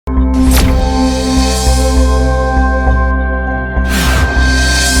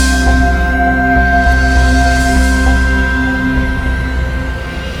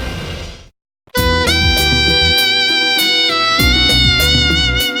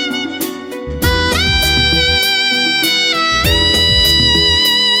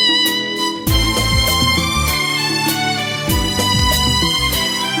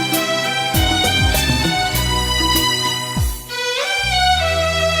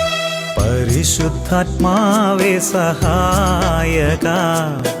പരിശുദ്ധാത്മാവേ സഹായക,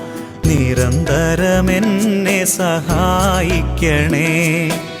 നിരന്തരമെന്നെ സഹായിക്കണേ.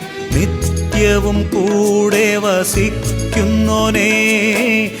 നിത്യവും കൂടെ വസിക്കുന്നോനേ,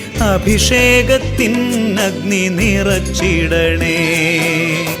 അഭിഷേകത്തിൻ അഗ്നി നിറച്ചിടണേ.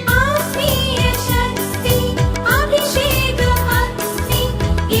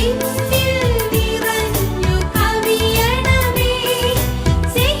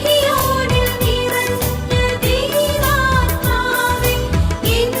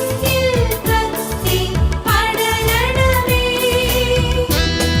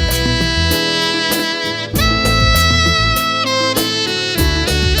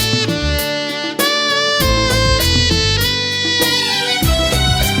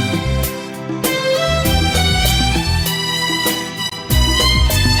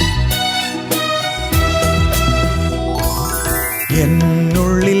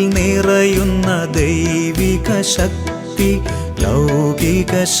 എന്നുള്ളിൽ നിറയുന്ന ദൈവിക ശക്തി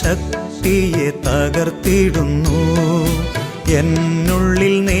ലൗകിക ശക്തിയെ തകർത്തിടുന്നു.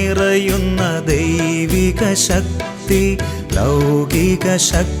 എന്നുള്ളിൽ നിറയുന്ന ദൈവിക ശക്തി ലൗകിക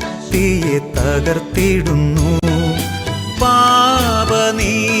ശക്തിയെ തകർത്തിടുന്നു.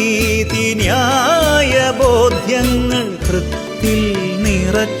 പാപനീതി ന്യായ ബോധ്യങ്ങൾ ഹൃത്തിൽ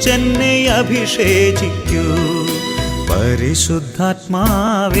നിറച്ചെന്നെ അഭിഷേചിക്കൂ.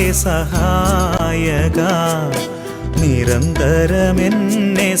 പരിശുദ്ധാത്മാവേ സഹായക,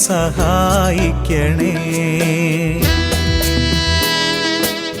 നിരന്തരമെന്നെ സഹായിക്കണേ.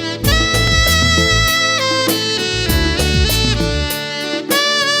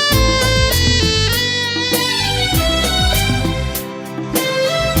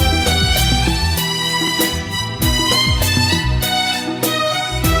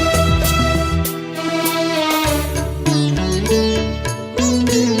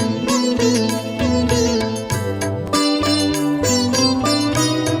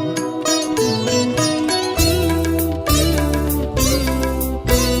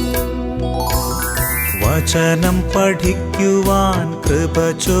 വചനം പഠിക്കുവാൻ കൃപ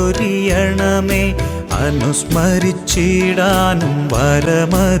ചൊരിയണമേ, അനുസ്മരിച്ചിടാനും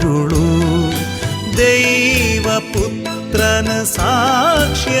വരമരുളൂ. ദൈവപുത്രന്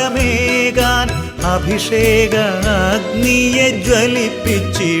സാക്ഷ്യമേകാൻ അഭിഷേക അഗ്നിയെ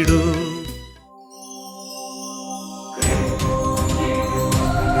ജ്വലിപ്പിച്ചിടൂ.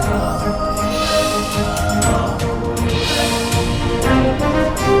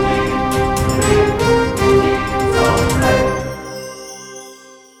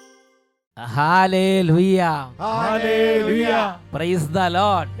 Hallelujah. Hallelujah. Praise the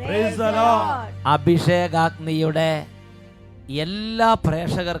Lord. Praise the Lord. അഭിഷേകാഗ്നിയുടെ എല്ലാ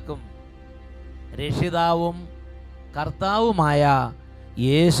പ്രേക്ഷകർക്കും രക്ഷിതാവും കർത്താവുമായ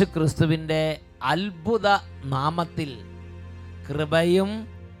യേശു ക്രിസ്തുവിൻ്റെ അത്ഭുത നാമത്തിൽ കൃപയും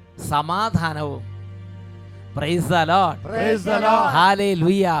സമാധാനവും. Praise the Lord. Praise the Lord.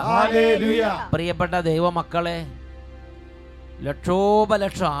 Hallelujah. Hallelujah. പ്രിയപ്പെട്ട ദൈവമക്കളെ,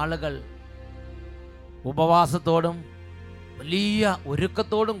 ലക്ഷോപലക്ഷം ആളുകൾ ഉപവാസത്തോടും വലിയ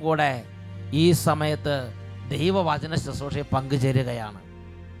ഒരുക്കത്തോടും കൂടെ ഈ സമയത്ത് ദൈവവചന ശുശ്രൂഷയെ പങ്കുചേരുകയാണ്.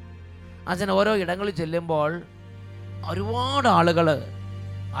 അച്ഛൻ ഓരോ ഇടങ്ങളിൽ ചെല്ലുമ്പോൾ ഒരുപാട് ആളുകൾ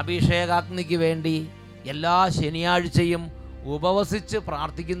അഭിഷേകാഗ്നിക്ക് വേണ്ടി എല്ലാ ശനിയാഴ്ചയും ഉപവസിച്ച്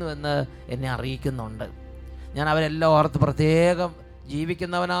പ്രാർത്ഥിക്കുന്നുവെന്ന് എന്നെ അറിയിക്കുന്നുണ്ട്. ഞാൻ അവരെല്ലാം ഓർത്ത് പ്രത്യേകം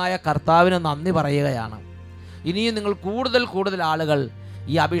ജീവിക്കുന്നവനായ കർത്താവിന് നന്ദി പറയുകയാണ്. ഇനിയും നിങ്ങൾ കൂടുതൽ ആളുകൾ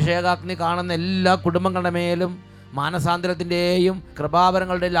ഈ അഭിഷേകാഗ്നി കാണുന്ന എല്ലാ കുടുംബങ്ങളുടെ മേലും മാനസാന്തരത്തിൻ്റെയും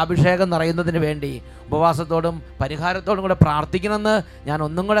കൃപാവരങ്ങളുടെയും അഭിഷേകം നിറയുന്നതിന് വേണ്ടി ഉപവാസത്തോടും പരിഹാരത്തോടും കൂടെ പ്രാർത്ഥിക്കണമെന്ന് ഞാൻ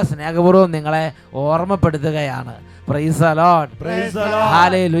ഒന്നും കൂടെ സ്നേഹപൂർവ്വം നിങ്ങളെ ഓർമ്മപ്പെടുത്തുകയാണ്. Praise the Lord.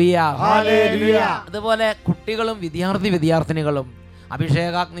 ഹല്ലേലൂയ. അതുപോലെ കുട്ടികളും വിദ്യാർത്ഥിനികളും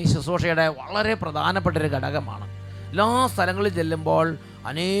അഭിഷേകാഗ്നി ശുശ്രൂഷയുടെ വളരെ പ്രധാനപ്പെട്ട ഒരു ഘടകമാണ്. എല്ലാ സ്ഥലങ്ങളിൽ ചെല്ലുമ്പോൾ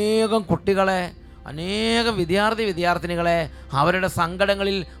അനേകം കുട്ടികളെ, അനേകം വിദ്യാർത്ഥിനികളെ അവരുടെ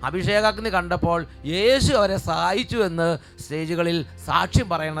സങ്കടങ്ങളിൽ അഭിഷേകാഗ്നി കണ്ടപ്പോൾ യേശു അവരെ സഹായിച്ചു എന്ന് സ്റ്റേജുകളിൽ സാക്ഷ്യം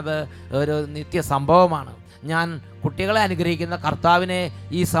പറയുന്നത് ഒരു നിത്യ സംഭവമാണ്. ഞാൻ കുട്ടികളെ അനുഗ്രഹിക്കുന്ന കർത്താവിനെ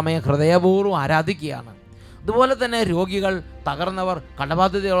ഈ സമയം ഹൃദയപൂർവ്വം ആരാധിക്കുകയാണ്. അതുപോലെ തന്നെ രോഗികൾ, തകർന്നവർ,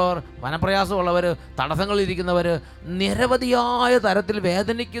 കടബാധ്യതയുള്ളവർ, വനപ്രയാസമുള്ളവർ, തടസ്സങ്ങളിരിക്കുന്നവർ, നിരവധിയായ തരത്തിൽ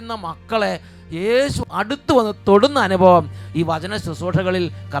വേദനിക്കുന്ന മക്കളെ യേശു അടുത്ത് വന്ന് തൊടുന്ന അനുഭവം ഈ വചന ശുശ്രൂഷകളിൽ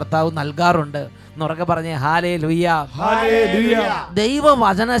കർത്താവ് നൽകാറുണ്ട്. എന്നുറക്കെ പറഞ്ഞേ ഹല്ലേലൂയ.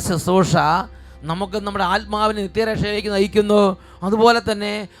 ദൈവവചന ശുശ്രൂഷ നമുക്ക് നമ്മുടെ ആത്മാവിനെ നിത്യരക്ഷയിലേക്ക് നയിക്കുന്നു. അതുപോലെ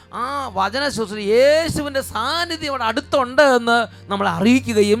തന്നെ ആ വചന ശുശ്രൂഷ യേശുവിൻ്റെ സാന്നിധ്യം അവിടെ അടുത്തുണ്ട് എന്ന് നമ്മൾ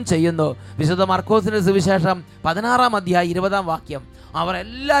അറിയിക്കുകയും ചെയ്യുന്നു. വിശുദ്ധ മർക്കോസിൻ്റെ സുവിശേഷം 16-ാം അധ്യായം 20-ാം വാക്യം, അവർ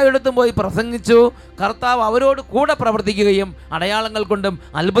എല്ലായിടത്തും പോയി പ്രസംഗിച്ചു, കർത്താവ് അവരോട് കൂടെ പ്രവർത്തിക്കുകയും അടയാളങ്ങൾ കൊണ്ടും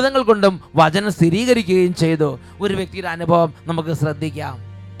അത്ഭുതങ്ങൾ കൊണ്ടും വചനം സ്ഥിരീകരിക്കുകയും ചെയ്തു. ഒരു വ്യക്തിയുടെ അനുഭവം നമുക്ക് ശ്രദ്ധിക്കാം.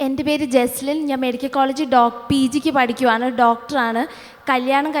 എൻ്റെ പേര് ജസ്ലിൻ. ഞാൻ മെഡിക്കൽ കോളേജിൽ PGക്ക് പഠിക്കുവാണ്, ഡോക്ടറാണ്.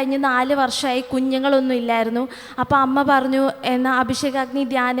 കല്യാണം കഴിഞ്ഞ് 4 വർഷമായി, കുഞ്ഞുങ്ങളൊന്നും ഇല്ലായിരുന്നു. അപ്പോൾ അമ്മ പറഞ്ഞു, എന്നാൽ അഭിഷേകാഗ്നി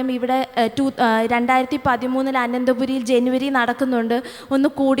ധ്യാനം ഇവിടെ 2013 അനന്തപുരിയിൽ ജനുവരി നടക്കുന്നുണ്ട്, ഒന്ന്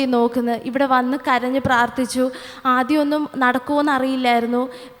കൂടി നോക്കുന്നു. ഇവിടെ വന്ന് കരഞ്ഞ് പ്രാർത്ഥിച്ചു. ആദ്യമൊന്നും നടക്കുമോയെന്ന് അറിയില്ലായിരുന്നു.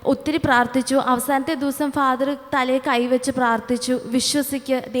 ഒത്തിരി പ്രാർത്ഥിച്ചു. അവസാനത്തെ ദിവസം ഫാദർ തലയിൽ കൈവച്ച് പ്രാർത്ഥിച്ചു,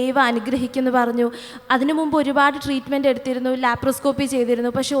 വിശ്വസിക്ക്, ദൈവം അനുഗ്രഹിക്കുമെന്ന് പറഞ്ഞു. അതിനു മുമ്പ് ഒരുപാട് ട്രീറ്റ്മെൻറ്റ് എടുത്തിരുന്നു, ലാപ്രോസ്കോപ്പി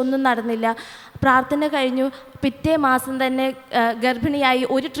ചെയ്തിരുന്നു, പക്ഷെ ഒന്നും നടന്നില്ല. പ്രാർത്ഥന കഴിഞ്ഞു. പിറ്റേ മാസം തന്നെ ഗർഭിണിയായി.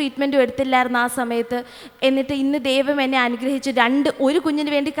 ഒരു ട്രീറ്റ്മെൻറ്റും എടുത്തില്ലായിരുന്നു ആ സമയത്ത്. എന്നിട്ട് ഇന്ന് ദൈവം എന്നെ അനുഗ്രഹിച്ചു. ഒരു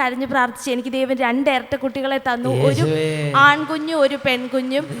കുഞ്ഞിന് വേണ്ടി കരഞ്ഞ് പ്രാർത്ഥിച്ചു. എനിക്ക് ദൈവം 2 ഇരട്ട കുട്ടികളെ തന്നു, ഒരു ആൺകുഞ്ഞും ഒരു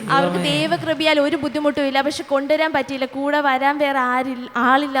പെൺകുഞ്ഞും. അവർക്ക് ദൈവകൃപയാൽ ഒരു ബുദ്ധിമുട്ടും ഇല്ല. പക്ഷെ കൊണ്ടുവരാൻ പറ്റിയില്ല, കൂടെ വരാൻ വേറെ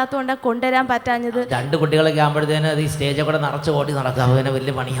ആളില്ലാത്തതുകൊണ്ടാണ് കൊണ്ടുവരാൻ പറ്റാഞ്ഞത്. 2 കുട്ടികളൊക്കെ ആകുമ്പോഴത്തേന് അത് ഈ സ്റ്റേജിൽ കൂടെ നിറച്ച് ഓടി നടക്കുക, അങ്ങനെ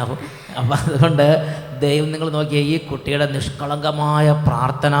വലിയ പണിയാവും. അപ്പം അതുകൊണ്ട് ദൈവം, നിങ്ങൾ നോക്കിയ ഈ കുട്ടിയുടെ നിഷ്കളങ്കമായ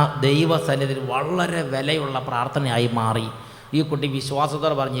പ്രാർത്ഥന ദൈവസന്നിധിയിൽ വളരെ വിലയുള്ള പ്രാർത്ഥനയായി മാറി. ഈ കുട്ടി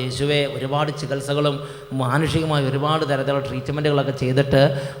വിശ്വാസത്തോടെ പറഞ്ഞു, യേശുവേ, ഒരുപാട് ചികിത്സകളും മാനുഷികമായ ഒരുപാട് തരത്തിലുള്ള ട്രീറ്റ്മെൻറ്റുകളൊക്കെ ചെയ്തിട്ട്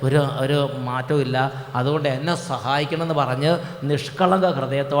ഒരു മാറ്റവും ഇല്ല, അതുകൊണ്ട് എന്നെ സഹായിക്കണമെന്ന് പറഞ്ഞ് നിഷ്കളങ്ക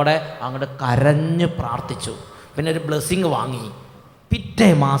ഹൃദയത്തോടെ അങ്ങോട്ട് കരഞ്ഞ് പ്രാർത്ഥിച്ചു. പിന്നെ ഒരു ബ്ലെസ്സിങ് വാങ്ങി. പിറ്റേ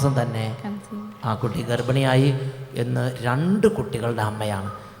മാസം തന്നെ ആ കുട്ടി ഗർഭിണിയായി. എന്ന് 2 കുട്ടികളുടെ അമ്മയാണ്.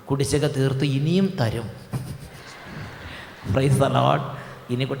 കുടിശ്ശിക തീർത്ത് ഇനിയും തരും. Praise the Lord.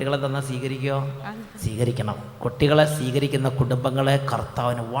 ഇനി കുട്ടികളെ തന്നാൽ സ്വീകരിക്കുമോ? സ്വീകരിക്കണം. കുട്ടികളെ സ്വീകരിക്കുന്ന കുടുംബങ്ങളെ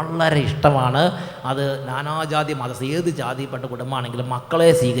കർത്താവിന് വളരെ ഇഷ്ടമാണ്. അത് നാനാജാതി ഏത് ജാതിപ്പെട്ട കുടുംബമാണെങ്കിലും മക്കളെ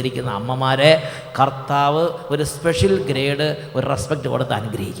സ്വീകരിക്കുന്ന അമ്മമാരെ കർത്താവ് ഒരു സ്പെഷ്യൽ ഗ്രേഡ്, ഒരു റെസ്പെക്റ്റ് കൊടുത്ത്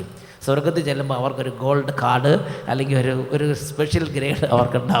അനുഗ്രഹിക്കും. സ്വർഗത്തിൽ ചെല്ലുമ്പോൾ അവർക്കൊരു ഗോൾഡ് കാർഡ് അല്ലെങ്കിൽ ഒരു സ്പെഷ്യൽ ഗ്രേഡ്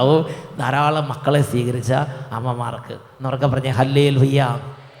അവർക്കുണ്ടാവും. ധാരാളം മക്കളെ സ്വീകരിച്ച അമ്മമാർക്ക്. എന്നുറക്കെ പറഞ്ഞ ഹല്ലേലൂയ.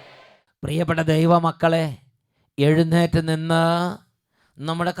 പ്രിയപ്പെട്ട ദൈവമക്കളെ, എഴുന്നേറ്റ് നിന്ന്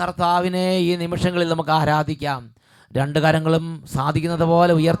നമ്മുടെ കർത്താവിനെ ഈ നിമിഷങ്ങളിൽ നമുക്ക് ആരാധിക്കാം. 2 കരങ്ങളും സാധിക്കുന്നത്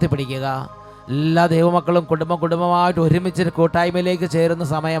പോലെ ഉയർത്തിപ്പിടിക്കുക. എല്ലാ ദൈവമക്കളും കുടുംബമായിട്ട് ഒരുമിച്ച് കൂട്ടായ്മയിലേക്ക് ചേരുന്ന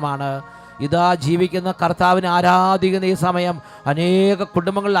സമയമാണ്. ഇതാ ജീവിക്കുന്ന കർത്താവിനെ ആരാധിക്കുന്ന ഈ സമയം അനേക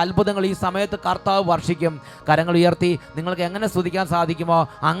കുടുംബങ്ങളിൽ അത്ഭുതങ്ങൾ ഈ സമയത്ത് കർത്താവ് വർഷിക്കും. കരങ്ങൾ ഉയർത്തി നിങ്ങൾക്ക് എങ്ങനെ സ്തുതിക്കാൻ സാധിക്കുമോ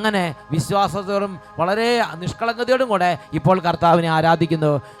അങ്ങനെ വിശ്വാസത്തോടും വളരെ നിഷ്കളങ്കതയോടും കൂടെ ഇപ്പോൾ കർത്താവിനെ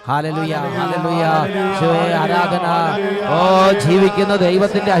ആരാധിക്കുന്നു. ഹല്ലേലൂയ, ഹല്ലേലൂയ, ആരാധന. ഓ ജീവിക്കുന്ന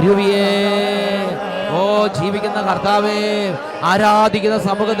ദൈവത്തിന്റെ അരുവിയേ, ഓ ജീവിക്കുന്ന കർത്താവേ, ആരാധിക്കുന്ന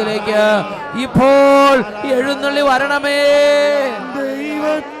സമൂഹത്തിലേക്ക് ഇപ്പോൾ എഴുന്നള്ളി വരണമേ.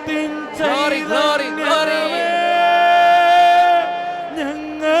 ദൈവത്തിൻ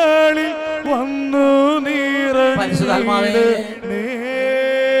ഞങ്ങളിൽ വന്നു പരിശുദ്ധാത്മാവേ,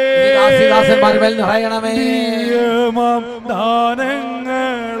 ദാസന്മാരിൽ നിറയണമേ.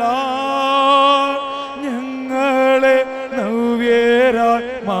 ദാനങ്ങളാ ഞങ്ങളെ നവ്യരായി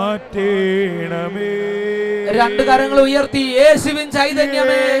മാറ്റണമേ. 2 കരങ്ങൾ ഉയർത്തി യേശുവിൻ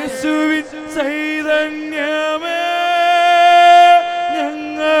ചൈതന്യമേ, യേശുവിൻ ചൈതന്യമേ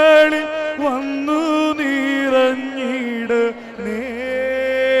ഞങ്ങളിൽ വന്നു നിറഞ്ഞിടണേ.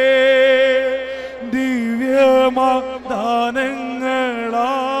 ദിവ്യമാദാനങ്ങളാ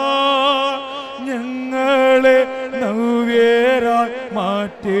ഞങ്ങളെ നവ്യരായി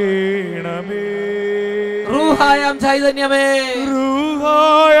മാറ്റണമേ. റൂഹായാം ചൈതന്യമേ,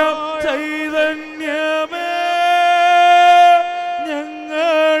 റൂഹായാം ചൈതന്യമേ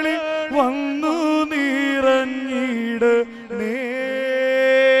ഞങ്ങളിൽ വന്നു നിറഞ്ഞിടണേ.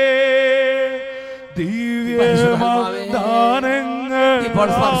 ദിവ്യമാദാനങ്ങൾ ഇപ്പോൾ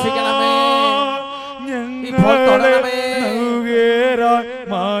സ്പർശിക്കണമേ, ഇപ്പോൾ തൊടണമേ,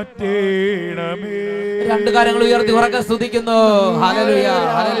 മാറ്റണമേ. 2 കരങ്ങൾ ഉയർത്തി ഉറക്കെ സ്തുതിക്കുന്നു. ഹല്ലേലൂയ,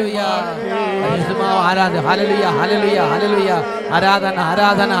 ഹല്ലേലൂയ, ഹല്ലേലൂയ, ഹല്ലേലൂയ, ഹല്ലേലൂയ. ആരാധന,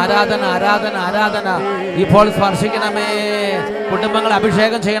 ആരാധന, ആരാധന, ആരാധന, ആരാധന. ഇപ്പോൾ സ്പർശിക്കണമേ. കുടുംബങ്ങളെ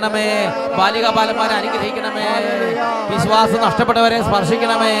അഭിഷേകം ചെയ്യണമേ. ബാലിക ബാലന്മാരെ അനുഗ്രഹിക്കണമേ. വിശ്വാസം നഷ്ടപ്പെട്ടവരെ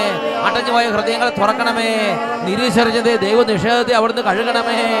സ്പർശിക്കണമേ. അടഞ്ഞുപോയ ഹൃദയങ്ങളെ തുറക്കണമേ. നിരീശ്വരജത്തെ ദൈവനിഷേധത്തെ അവിടുന്ന്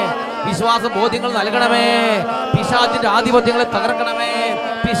കഴുകണമേ. വിശ്വാസ ബോധ്യങ്ങൾ നൽകണമേ. പിശാചിന്റെ ആധിപത്യങ്ങളെ തകർക്കണമേ.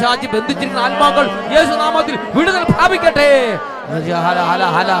 പിശാചി ബന്ധിച്ചിരിക്കുന്ന ആത്മാക്കൾ യേശുനാമത്തിൽ വിടുതൽ പ്രാപിക്കട്ടെ.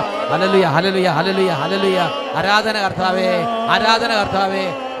 ഹല്ലേലൂയ, ഹല്ലേലൂയ, ഹല്ലേലൂയ, ഹല്ലേലൂയ. ആരാധന കർത്താവേ, ആരാധന കർത്താവേ,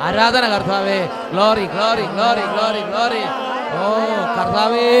 ആരാധന കർത്താവേ. Glory, glory, glory, glory, glory. ഓ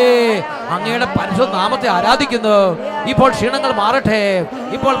കർത്താവേ, അങ്ങയുടെ പരിശുദ്ധ നാമത്തെ ആരാധിക്കുന്നു. ഇപ്പോൾ ക്ഷീണങ്ങൾ മാറട്ടെ,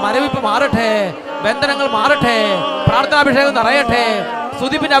 ഇപ്പോൾ മരവിപ്പ് മാറട്ടെ, ബന്ധനങ്ങൾ മാറട്ടെ, പ്രാർത്ഥനാഭിഷേകം നിറയട്ടെ,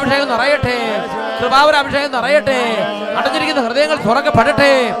 സ്തുതിപ്പിന്റെ അഭിഷേകം നിറയട്ടെ, കൃപാവര അഭിഷേകം നിറയട്ടെ, അടഞ്ഞിരിക്കുന്ന ഹൃദയങ്ങൾ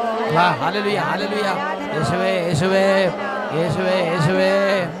തുറക്കപ്പെടട്ടെ. Hallelujah, hallelujah. യേശുവേ, യേശുവേ, യേശുവേ, യേശുവേ,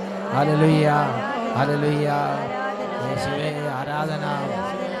 ഹല്ലേലൂയ, ഹല്ലേലൂയ. യേശുവേ ആരാധന,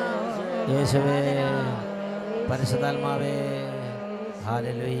 യേശുവേ പരിശുദ്ധാത്മാവേ,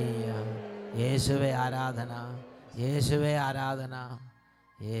 ഹല്ലേലൂയ. യേശുവേ ആരാധന, യേശുവേ ആരാധന,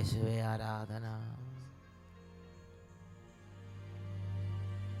 യേശുവേ ആരാധന.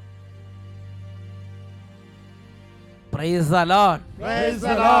 Praise the Lord. Praise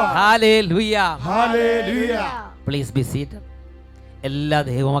the Lord. Hallelujah. Hallelujah. Please be seated. എല്ലാ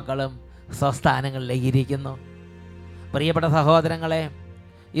ദൈവമക്കളും സ്വസ്ഥാനങ്ങളിലേക്ക് ഇരിക്കുന്നു. പ്രിയപ്പെട്ട സഹോദരങ്ങളെ,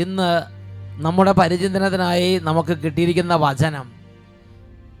 ഇന്ന് നമ്മുടെ പരിചിന്തനത്തിനായി നമുക്ക് കിട്ടിയിരിക്കുന്ന വചനം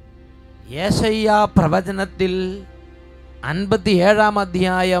യെശയ്യാ പ്രവചനത്തിൽ 57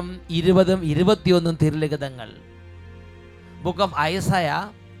 അധ്യായം 20-21 തിരുലിഖിതങ്ങൾ. Book of Isaiah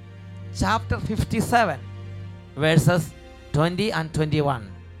chapter 57 versus 20 and 21.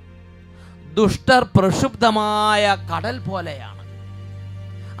 ദുഷ്ടർ പ്രക്ഷുബ്ധമായ കടൽ പോലെയാണ്,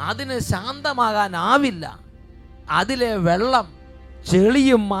 അതിന് ശാന്തമാകാനാവില്ല. അതിലെ വെള്ളം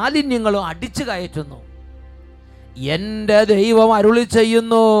ചെളിയും മാലിന്യങ്ങളും അടിച്ചു കയറ്റുന്നു. എൻ്റെ ദൈവം അരുളി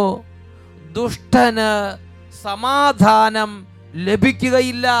ചെയ്യുന്നു, ദുഷ്ടന് സമാധാനം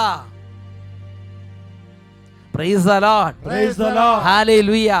ലഭിക്കുകയില്ല. Praise the Lord. Praise the Lord.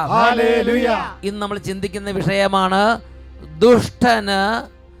 Hallelujah. Hallelujah. ഇന്ന് നമ്മൾ ചിന്തിക്കുന്ന വിഷയമാണ് ദുഷ്ടന്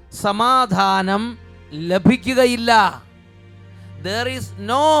സമാധാനം ലഭിക്കുകയില്ല. There is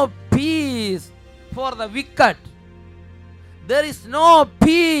no peace for the wicked. There is no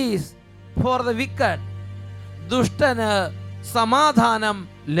peace for the wicked. ദുഷ്ടന് സമാധാനം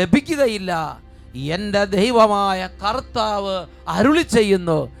ലഭിക്കുകയില്ല. എൻ്റെ ദൈവമായ കർത്താവ് അരുളി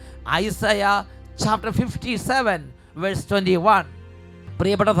ചെയ്യുന്നു. Isaiah chapter 57 verse 21.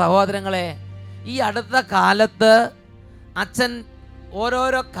 പ്രിയപ്പെട്ട സഹോദരങ്ങളെ, ഈ അടുത്ത കാലത്ത് അച്ഛൻ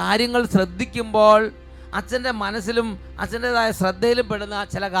ഓരോരോ കാര്യങ്ങൾ ശ്രദ്ധിക്കുമ്പോൾ അച്ഛൻ്റെ മനസ്സിലും അച്ഛൻ്റെതായ ശ്രദ്ധയിലും പെടുന്ന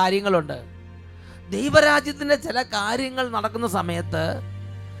ചില കാര്യങ്ങളുണ്ട്. ദൈവരാജ്യത്തിൻ്റെ ചില കാര്യങ്ങൾ നടക്കുന്ന സമയത്ത്,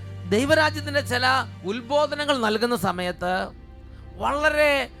 ദൈവരാജ്യത്തിൻ്റെ ചില ഉത്ബോധനങ്ങൾ നൽകുന്ന സമയത്ത്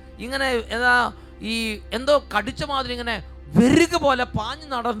വളരെ ഇങ്ങനെ ഈ എന്തോ കടിച്ച മാതിരി ഇങ്ങനെ വെരുക പോലെ പാഞ്ഞു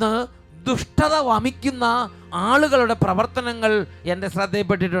നടന്ന് ദുഷ്ടത വമിക്കുന്ന ആളുകളുടെ പ്രവർത്തനങ്ങൾ എൻ്റെ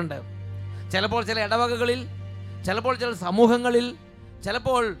ശ്രദ്ധയിൽപ്പെട്ടിട്ടുണ്ട്. ചിലപ്പോൾ ചില ഇടവകകളിൽ, ചിലപ്പോൾ ചില സമൂഹങ്ങളിൽ,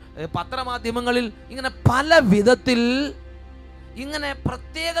 ചിലപ്പോൾ പത്രമാധ്യമങ്ങളിൽ ഇങ്ങനെ പല വിധത്തിൽ ഇങ്ങനെ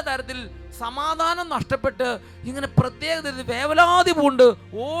പ്രത്യേക തരത്തിൽ സമാധാനം നഷ്ടപ്പെട്ട് ഇങ്ങനെ പ്രത്യേക തരത്തിൽ വേവലാതി പൂണ്ട്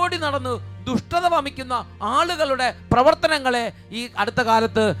ഓടി നടന്ന് ദുഷ്ടത വമിക്കുന്ന ആളുകളുടെ പ്രവർത്തനങ്ങളെ ഈ അടുത്ത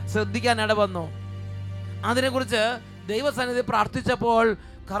കാലത്ത് ശ്രദ്ധിക്കാൻ ഇടവന്നു. അതിനെക്കുറിച്ച് ദൈവസന്നിധി പ്രാർത്ഥിച്ചപ്പോൾ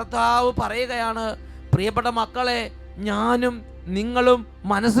കർത്താവ് പറയുകയാണ്, പ്രിയപ്പെട്ട മക്കളെ, ഞാനും നിങ്ങളും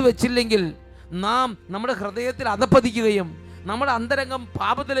മനസ്സ് വെച്ചില്ലെങ്കിൽ നാം നമ്മുടെ ഹൃദയത്തിൽ അധപ്പതിക്കുകയും നമ്മുടെ അന്തരംഗം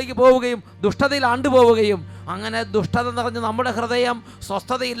പാപത്തിലേക്ക് പോവുകയും ദുഷ്ടതയിൽ ആണ്ടുപോവുകയും അങ്ങനെ ദുഷ്ടത നിറഞ്ഞ് നമ്മുടെ ഹൃദയം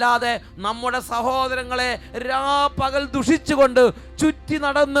സ്വസ്ഥതയില്ലാതെ നമ്മുടെ സഹോദരങ്ങളെ രാപ്പകൽ ദുഷിച്ചുകൊണ്ട് ചുറ്റി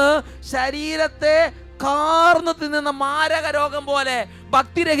നടന്ന് ശരീരത്തെ കാർന്നു തിന്നുന്ന മാരക രോഗം പോലെ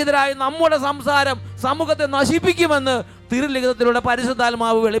ഭക്തിരഹിതരായ നമ്മുടെ സംസാരം സമൂഹത്തെ നശിപ്പിക്കുമെന്ന് തിരുലിഖിതത്തിലൂടെ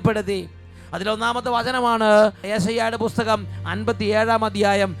പരിശുദ്ധാത്മാവ് വെളിപ്പെടുത്തി. അതിലൊന്നാമത്തെ വചനമാണ് യെശയ്യായുടെ പുസ്തകം 57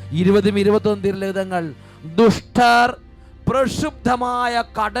 അധ്യായം 20-21 തിരുലിഖിതങ്ങൾ. ദുഷ്ടർ പ്രക്ഷുബ്ധമായ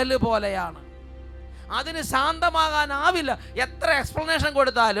കടല് പോലെയാണ്, അതിന് ശാന്തമാകാനാവില്ല. എത്ര എക്സ്പ്ലനേഷൻ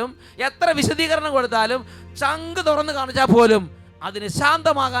കൊടുത്താലും, എത്ര വിശദീകരണം കൊടുത്താലും, ചങ്ക് തുറന്ന് കാണിച്ചാൽ പോലും അതിന്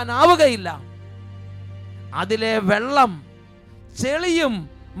ശാന്തമാകാനാവുകയില്ല. അതിലെ വെള്ളം ചെളിയും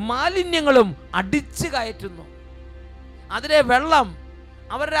മാലിന്യങ്ങളും അടിച്ചു കയറ്റുന്നു. അതിലെ വെള്ളം,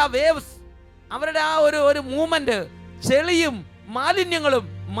 അവരുടെ ആ വേവ്സ്, അവരുടെ ആ ഒരു മൂവ്മെന്റ്, ചെളിയും മാലിന്യങ്ങളും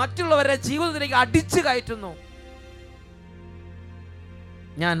മറ്റുള്ളവരുടെ ജീവിതത്തിലേക്ക് അടിച്ചു കയറ്റുന്നു.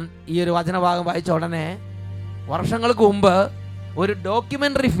 ഞാൻ ഈ ഒരു വചനഭാഗം വായിച്ച ഉടനെ വർഷങ്ങൾക്ക് മുമ്പ് ഒരു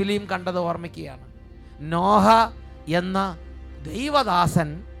ഡോക്യുമെൻ്ററി ഫിലിം കണ്ടത് ഓർമ്മിക്കുകയാണ്. നോഹ എന്ന ദൈവദാസൻ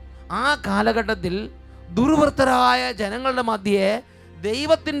ആ കാലഘട്ടത്തിൽ ദുർവൃത്തരായ ജനങ്ങളുടെ മധ്യേ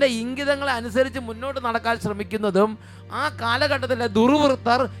ദൈവത്തിൻ്റെ ഇംഗിതങ്ങളെ അനുസരിച്ച് മുന്നോട്ട് നടക്കാൻ ശ്രമിക്കുന്നതും ആ കാലഘട്ടത്തിലെ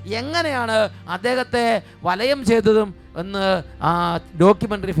ദുർവൃത്തർ എങ്ങനെയാണ് അദ്ദേഹത്തെ വലയം ചെയ്തതും എന്ന് ആ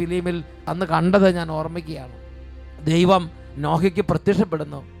ഡോക്യുമെൻ്ററി ഫിലിമിൽ അന്ന് കണ്ടത് ഞാൻ ഓർമ്മിക്കുകയാണ്. ദൈവം നോഹയ്ക്ക്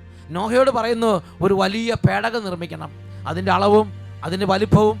പ്രത്യക്ഷപ്പെടുന്നു. നോഹയോട് പറയുന്നു, ഒരു വലിയ പേടകം നിർമ്മിക്കണം. അതിൻ്റെ അളവും അതിൻ്റെ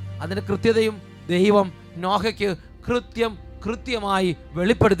വലിപ്പവും അതിൻ്റെ കൃത്യതയും ദൈവം നോഹയ്ക്ക് കൃത്യമായി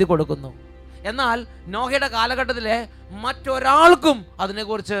വെളിപ്പെടുത്തി കൊടുക്കുന്നു. എന്നാൽ നോഹയുടെ കാലഘട്ടത്തിലെ മറ്റൊരാൾക്കും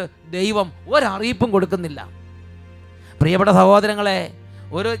അതിനെക്കുറിച്ച് ദൈവം ഒരറിയിപ്പും കൊടുക്കുന്നില്ല. പ്രിയപ്പെട്ട സഹോദരങ്ങളെ,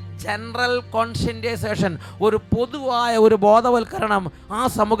 ഒരു ജനറൽ കോൺഷ്യന്റൈസേഷൻ, ഒരു പൊതുവായ ഒരു ബോധവൽക്കരണം ആ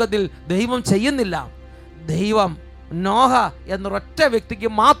സമൂഹത്തിൽ ദൈവം ചെയ്യുന്നില്ല. ദൈവം നോഹ എന്നൊരൊറ്റ വ്യക്തിക്ക്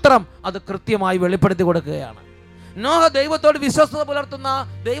മാത്രം അത് കൃത്യമായി വെളിപ്പെടുത്തി കൊടുക്കുകയാണ്. നോഹ ദൈവത്തോട് വിശ്വസ്തത പുലർത്തുന്ന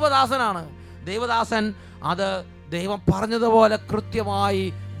ദൈവദാസനാണ്. ദൈവദാസൻ അത് ദൈവം പറഞ്ഞതുപോലെ കൃത്യമായി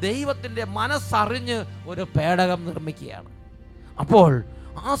ദൈവത്തിൻ്റെ മനസ്സറിഞ്ഞ് ഒരു പേടകം നിർമ്മിക്കുകയാണ്. അപ്പോൾ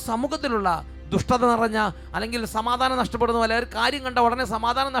ആ സമൂഹത്തിലുള്ള ദുഷ്ടത നിറഞ്ഞ, അല്ലെങ്കിൽ സമാധാനം നഷ്ടപ്പെടുന്ന പോലെ, ഒരു കാര്യം കണ്ട ഉടനെ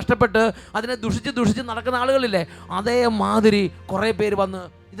സമാധാനം നഷ്ടപ്പെട്ട് അതിനെ ദുഷിച്ച് നടക്കുന്ന ആളുകളില്ലേ, അതേമാതിരി കുറേ പേര് വന്ന്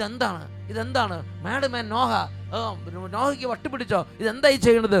ഇതെന്താണ് മാഡമേ നോഹയ്ക്ക് വട്ടുപിടിച്ചോ, ഇതെന്തായി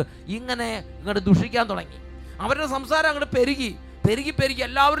ചെയ്യണത്, ഇങ്ങോട്ട് ദുഷിക്കാൻ തുടങ്ങി. അവരുടെ സംസാരം അങ്ങോട്ട് പെരുകി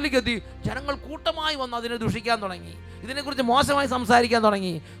എല്ലാവരിലേക്ക് എത്തി. ജനങ്ങൾ കൂട്ടമായി വന്ന് അതിനെ ദുഷിക്കാൻ തുടങ്ങി. ഇതിനെക്കുറിച്ച് മോശമായി സംസാരിക്കാൻ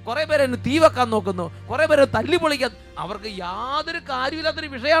തുടങ്ങി. കുറേ പേര് എന്നെ തീ വെക്കാൻ നോക്കുന്നു, കുറേ പേര് തല്ലി പൊളിക്കാൻ. അവർക്ക് യാതൊരു കാര്യമില്ലാത്തൊരു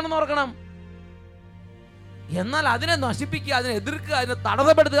വിഷയമാണെന്ന് ഓർക്കണം. എന്നാൽ അതിനെ നശിപ്പിക്കുക, അതിനെ എതിർക്കുക, അതിനെ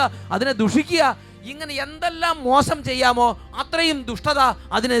തടസ്സപ്പെടുത്തുക, അതിനെ ദുഷിക്കുക, ഇങ്ങനെ എന്തെല്ലാം മോശം ചെയ്യാമോ അത്രയും ദുഷ്ടത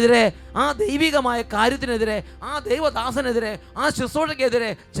അതിനെതിരെ, ആ ദൈവികമായ കാര്യത്തിനെതിരെ, ആ ദൈവദാസനെതിരെ, ആ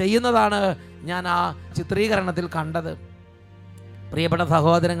ശുശ്രൂഷയ്ക്കെതിരെ ചെയ്യുന്നതാണ് ഞാൻ ആ ചിത്രീകരണത്തിൽ കണ്ടത്. പ്രിയപ്പെട്ട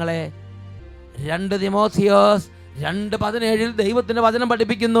സഹോദരങ്ങളെ, 2 തിമോഥെയോസ് 2:17 ദൈവത്തിൻ്റെ വചനം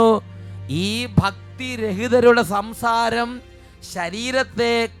പഠിപ്പിക്കുന്നു, ഈ ഭക്തിരഹിതരുടെ സംസാരം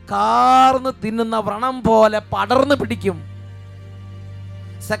ശരീരത്തെ കാർന്ന് തിന്നുന്ന വ്രണം പോലെ പടർന്നു പിടിക്കും.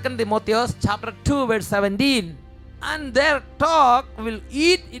 2 Timothy chapter 2:17, and their talk will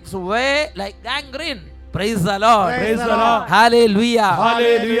eat its way like gangrene. Praise the Lord. Praise the Lord. Hallelujah.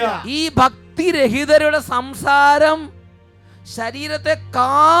 Hallelujah. ഈ ഭക്തിരഹിതരുടെ സംസാരം ശരീരത്തെ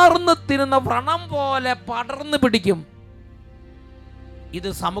കാർന്ന് തിന്നുന്ന വ്രണം പോലെ പടർന്നു പിടിക്കും. ഇത്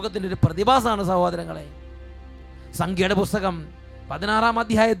സമൂഹത്തിൻ്റെ ഒരു പ്രതിഭാസമാണ് സഹോദരങ്ങളെ. സംഖ്യയുടെ പുസ്തകം 16-ാം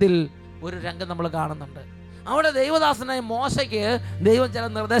അധ്യായത്തിൽ ഒരു രംഗം നമ്മൾ കാണുന്നുണ്ട്. അവിടെ ദൈവദാസനായ മോശയ്ക്ക് ദൈവം ചില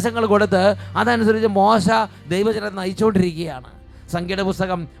നിർദ്ദേശങ്ങൾ കൊടുത്ത് അതനുസരിച്ച് മോശ ദൈവജനത്തെ നയിച്ചുകൊണ്ടിരിക്കുകയാണ്. സംഖ്യയുടെ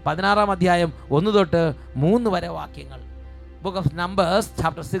പുസ്തകം 16-ാം അധ്യായം 1 തൊട്ട് 3 വരെ വാക്യങ്ങൾ. Book of numbers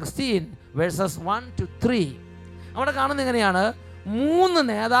chapter 16 versus 1 to 3. അവിടെ കാണുന്നത് എങ്ങനെയാണ്? 3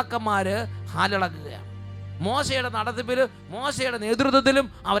 നേതാക്കന്മാർ ഹാലിളക്കുകയാണ്. മോശയുടെ നടത്തിപ്പിലും മോശയുടെ നേതൃത്വത്തിലും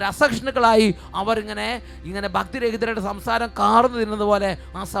അവർ അസഹിഷ്ണുക്കളായി അവരിങ്ങനെ ഭക്തിരഹിതരുടെ സംസാരം കാർന്നു തിന്നുന്നത് പോലെ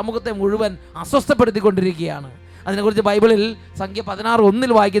ആ സമൂഹത്തെ മുഴുവൻ അസ്വസ്ഥപ്പെടുത്തിക്കൊണ്ടിരിക്കുകയാണ്. അതിനെക്കുറിച്ച് ബൈബിളിൽ സംഖ്യ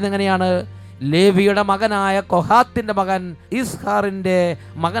 16:1 വായിക്കുന്നത് എങ്ങനെയാണ്? ലേവിയുടെ മകനായ കൊഹാത്തിൻ്റെ മകൻ ഇസ്ഹാറിൻ്റെ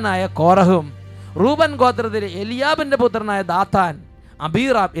മകനായ കോറഹും, റൂബൻ ഗോത്രത്തിലെ എലിയാബിൻ്റെ പുത്രനായ ദാത്താൻ,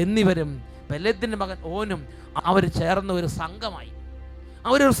 അബീറാം എന്നിവരും പെലെത്തിൻ്റെ മകൻ ഓനും അവർ ചേർന്ന ഒരു സംഘമായി.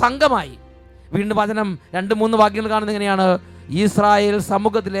 വീണ്ടും വചനം 2-3 വാക്യങ്ങൾ കാണുന്നത് എങ്ങനെയാണ്? ഇസ്രായേൽ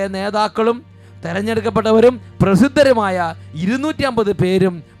സമൂഹത്തിലെ നേതാക്കളും തെരഞ്ഞെടുക്കപ്പെട്ടവരും പ്രസിദ്ധരുമായ 250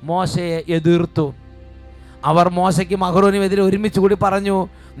 പേരും മോശയെ എതിർത്തു. അവർ മോശയ്ക്കും അഹ്റോനുമെതിരെ ഒരുമിച്ച് കൂടി പറഞ്ഞു,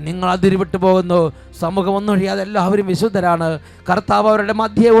 നിങ്ങൾ അതിരുവിട്ടു പോകുന്നു, സമൂഹം ഒന്നൊഴിയാതെ എല്ലാവരും വിശുദ്ധരാണ്, കർത്താവ് അവരുടെ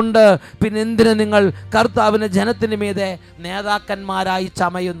മധ്യേ ഉണ്ട്, പിന്നെ എന്തിനു നിങ്ങൾ കർത്താവിൻ്റെ ജനത്തിന് മീതെ നേതാക്കന്മാരായി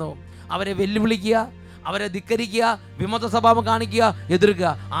ചമയുന്നു? അവരെ വെല്ലുവിളിക്കുക, അവരെ ധിക്കരിക്കുക, വിമത സ്വഭാവം കാണിക്കുക,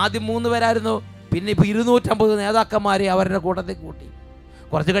 എതിർക്കുക. ആദ്യം 3 പേരായിരുന്നു, പിന്നെ ഇപ്പോൾ 250 നേതാക്കന്മാരെ അവരുടെ കൂട്ടത്തിൽ കൂട്ടി.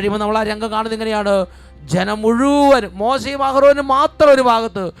 കുറച്ച് കഴിയുമ്പോൾ നമ്മൾ ആ രംഗം കാണുന്നത് എങ്ങനെയാണ്? ജനം മുഴുവനും, മോശയും അഹ്റോനും മാത്രം ഒരു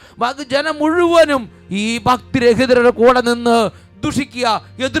ഭാഗത്ത്, ബാക്കി ജനം മുഴുവനും ഈ ഭക്തിരഹിതരുടെ കൂടെ നിന്ന് ദുഷിക്കുക,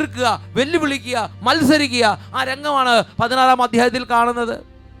 എതിർക്കുക, വെല്ലുവിളിക്കുക, മത്സരിക്കുക. ആ രംഗമാണ് 16-ാം അധ്യായത്തിൽ കാണുന്നത്.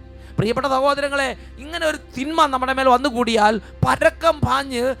 പ്രിയപ്പെട്ട സഹോദരങ്ങളെ, ഇങ്ങനെ ഒരു തിന്മ നമ്മുടെ മേൽ വന്നുകൂടിയാൽ പരക്കം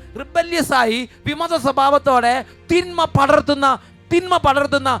പാഞ്ഞ് റിബല്യസായി വിമത സ്വഭാവത്തോടെ തിന്മ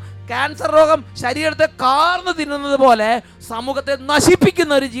പടർത്തുന്ന ക്യാൻസർ രോഗം ശരീരത്തെ കാർന്നു തിന്നുന്നത് പോലെ സമൂഹത്തെ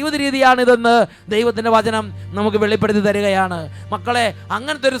നശിപ്പിക്കുന്ന ഒരു ജീവിത രീതിയാണിതെന്ന് ദൈവത്തിൻ്റെ വചനം നമുക്ക് വെളിപ്പെടുത്തി തരികയാണ്. മക്കളെ,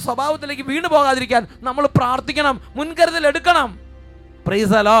 അങ്ങനത്തെ ഒരു സ്വഭാവത്തിലേക്ക് വീണു പോകാതിരിക്കാൻ നമ്മൾ പ്രാർത്ഥിക്കണം, മുൻകരുതൽ എടുക്കണം. Praise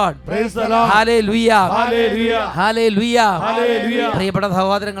the Lord. Praise the Lord. Hallelujah. Hallelujah. Hallelujah. Hallelujah. പ്രിയപ്പെട്ട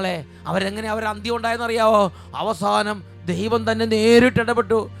സഹോദരങ്ങളെ, അവർ അന്ത്യം ഉണ്ടായെന്നറിയാവോ? അവസാനം ദൈവം തന്നെ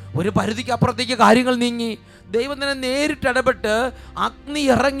നേരിട്ടിടപെട്ടു. ഒരു പരിധിക്ക് അപ്പുറത്തേക്ക് കാര്യങ്ങൾ നീങ്ങി. ദൈവം തന്നെ നേരിട്ടിടപെട്ട് അഗ്നി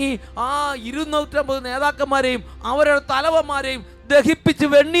ഇറങ്ങി ആ 250 നേതാക്കന്മാരെയും അവരുടെ തലവന്മാരെയും ദഹിപ്പിച്ച്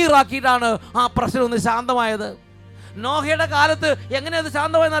വെണ്ണീറാക്കിയിട്ടാണ് ആ പ്രശ്നം ഒന്ന് ശാന്തമായത്. നോഹയുടെ കാലത്ത് എങ്ങനെയത്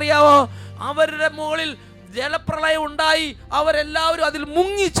ശാന്തമായെന്നറിയാവോ? അവരുടെ മുകളിൽ ജലപ്രളയം ഉണ്ടായി അവരെല്ലാവരും അതിൽ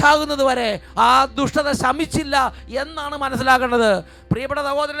മുങ്ങിച്ചാകുന്നത് വരെ ആ ദുഷ്ടത ശമിച്ചില്ല എന്നാണ് മനസ്സിലാക്കേണ്ടത്. പ്രിയപ്പെട്ട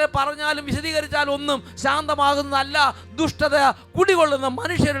സഹോദരനെ, പറഞ്ഞാലും വിശദീകരിച്ചാലും ഒന്നും ശാന്തമാകുന്നതല്ല ദുഷ്ടത കുടികൊള്ളുന്ന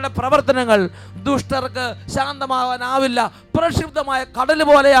മനുഷ്യരുടെ പ്രവർത്തനങ്ങൾ. ദുഷ്ടർക്ക് ശാന്തമാവാനാവില്ല. പ്രക്ഷുബ്ധമായ കടൽ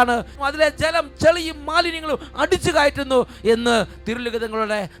പോലെയാണ്, അതിലെ ജലം ചെളിയും മാലിന്യങ്ങളും അടിച്ചു കയറ്റുന്നു എന്ന്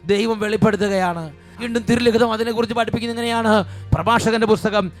തിരുലിഖിതങ്ങളുടെ ദൈവം വെളിപ്പെടുത്തുകയാണ്. വീണ്ടും തിരുലിഖിതം അതിനെക്കുറിച്ച് പഠിപ്പിക്കുന്നത് ഇങ്ങനെയാണ്. പ്രഭാഷകന്റെ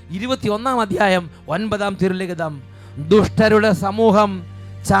പുസ്തകം 21-ാം അധ്യായം 9-ാം തിരുലിഖിതം, ദുഷ്ടരുടെ സമൂഹം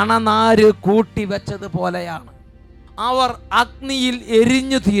ചണനാര് കൂട്ടിവെച്ചതുപോലെയാണ്, അവർ അഗ്നിയിൽ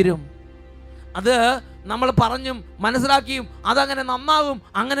എരിഞ്ഞു തീരും. അത് നമ്മൾ പറഞ്ഞും മനസ്സിലാക്കിയും അതങ്ങനെ നന്നാകും,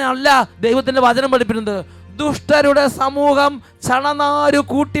 അങ്ങനെയല്ല ദൈവത്തിൻ്റെ വചനം പഠിപ്പിക്കുന്നത്. ദുഷ്ടരുടെ സമൂഹം ചണനാര്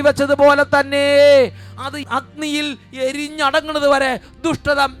കൂട്ടിവെച്ചതുപോലെ തന്നെ അത് അഗ്നിയിൽ എരിഞ്ഞടങ്ങുന്നത് വരെ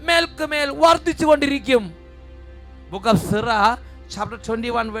ദുഷ്ടത മേൽക്കുമേൽ വർദ്ധിച്ചു കൊണ്ടിരിക്കും. Book of Sira chapter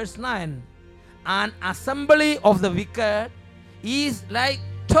 21 verse 9, an assembly of the wicked is like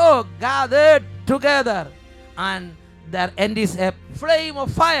tow gathered together, and their end is a flame of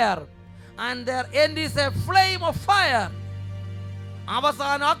fire, and their end is a flame of fire.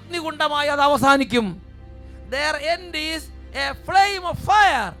 അവസാനം അഗ്നികുണ്ഡമായി അത് അവസാനിക്കും. Their end is a flame of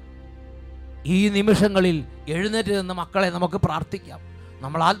fire. ഈ നിമിഷങ്ങളിൽ എഴുന്നേറ്റ് നിന്ന് മക്കളെ നമുക്ക് പ്രാർത്ഥിക്കാം.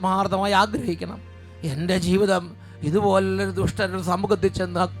 നമ്മൾ ആത്മാർത്ഥമായി ആഗ്രഹിക്കണം, എൻ്റെ ജീവിതം ഇതുപോലൊരു ദുഷ്ടരുടെ സമൂഹത്തിൽ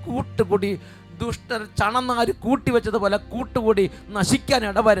ചെന്ന് കൂട്ടുകൂടി ദുഷ്ടർ ചണനാര് കൂട്ടിവെച്ചതുപോലെ കൂട്ടുകൂടി നശിക്കാൻ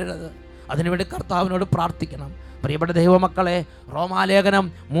ഇടവരരുത്. അതിനുവേണ്ടി കർത്താവിനോട് പ്രാർത്ഥിക്കണം. പ്രിയപ്പെട്ട ദൈവമക്കളെ, റോമാലേഖനം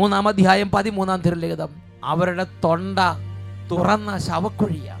 3-ാം അധ്യായം 13-ാം തിരുലിഖിതം, അവരുടെ തൊണ്ട തുറന്ന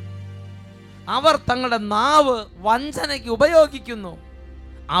ശവക്കുഴിയാണ്. അവർ തങ്ങളുടെ നാവ് വഞ്ചനയ്ക്ക് ഉപയോഗിക്കുന്നു.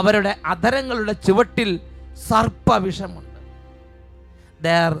 അവരുടെ അധരങ്ങളുടെ ചുവട്ടിൽ സർപ്പവിഷമുണ്ട്.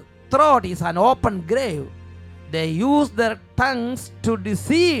 Their throat is an open grave. They use their tongues to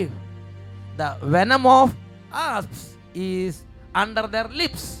deceive. The venom of asps is under their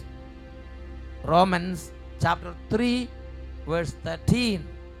lips. Romans chapter 3 verse 13.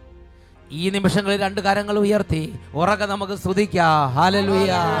 ഈ നിമിഷങ്ങളിൽ 2 കരങ്ങൾ ഉയർത്തി ഉറക്കെ നമുക്ക് സ്തുതിക്കാം.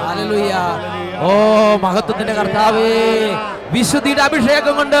 Hallelujah, hallelujah. ഓ മഹത്വത്തിന്റെ കർത്താവേ, വിശുദ്ധിയുടെ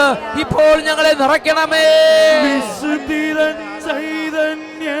അഭിഷേകം കൊണ്ട് ഇപ്പോൾ ഞങ്ങളെ നിറയ്ക്കണമേ. വിശുദ്ധിയുടെ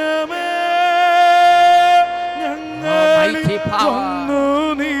ചൈതന്യമേ,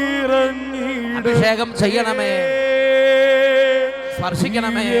 അഭിഷേകം ചെയ്യണമേ,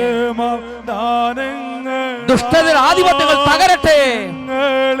 സ്പർശിക്കണമേ. ദുഷ്ടതയുടെ ആധിപത്യങ്ങൾ തകരട്ടെ.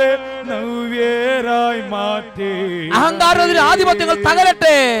 അഹങ്കാരത്തിന്റെ ആധിപത്യങ്ങൾ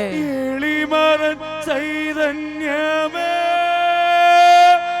തകരട്ടെ. എളിമരൻ ചൈതന്യമേ,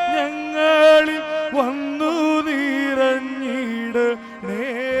 ഞങ്ങളിൽ വന്നു നിറഞ്ഞിടണേ.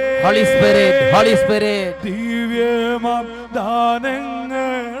 Holy spirit, holy spirit. ദിവ്യമാം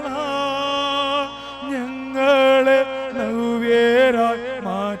ദാനങ്ങളാ ഞങ്ങളെ നവ്യരായി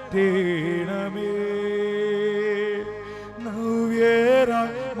മാറ്റേണമേ,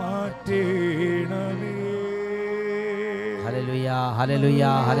 നവ്യരായി മാറ്റേണമേ. ഹല്ലേലൂയ, ഹല്ലേലൂയ,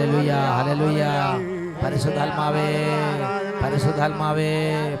 ഹല്ലേലൂയ, ഹല്ലേലൂയ. പരിശുദ്ധാത്മാവേ, പരിശുദ്ധാത്മാവേ,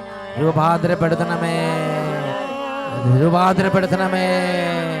 രൂപാന്തരപ്പെടുത്തണമേ, രൂപാന്തരപ്പെടുത്തണമേ.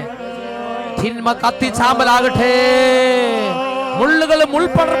 തിന്മ കത്തി ചാമ്പലാകട്ടെ, മുള്ളുകളും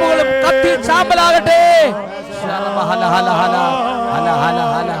മുൾപ്പടർപ്പുകളും കത്തി ചാമ്പലാകട്ടെ.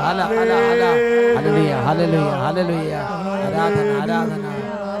 ഹല്ലേലൂയ, ഹല്ലേലൂയ, ഹല്ലേലൂയ. ആരാധന, ആരാധന.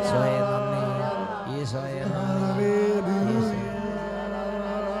 ഈശോയെ നന്ദി, ഈശോയെ നന്ദി.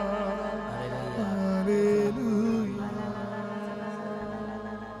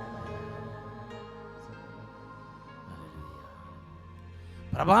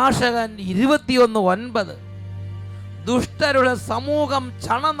 പ്രഭാഷകൻ 21:9, ദുഷ്ടരുടെ സമൂഹം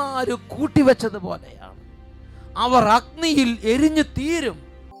ചണനാര് കൂട്ടിവെച്ചതുപോലെയാണ്, അവർ അഗ്നിയിൽ എരിഞ്ഞു തീരും.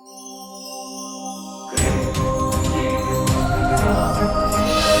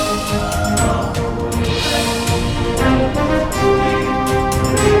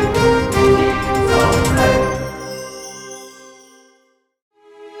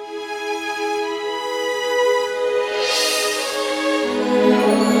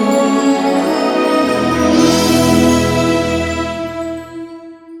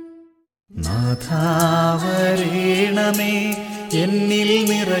 നാഥാവരേണമേ, എന്നിൽ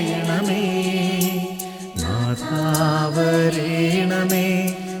നിറയണമേ. നാഥാവരേണമേ,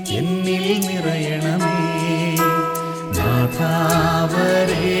 എന്നിൽ നിറയണമേ.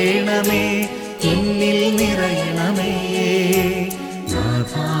 നാഥാവരേണമേ, എന്നിൽ നിറയണമേ.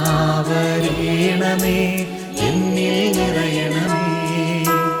 നാഥാവരേണമേ, എന്നിൽ നിറയണമേ.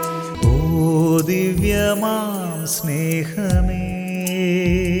 ഓ ദിവ്യമാം സ്നേഹമേ,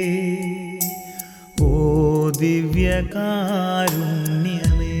 ഓ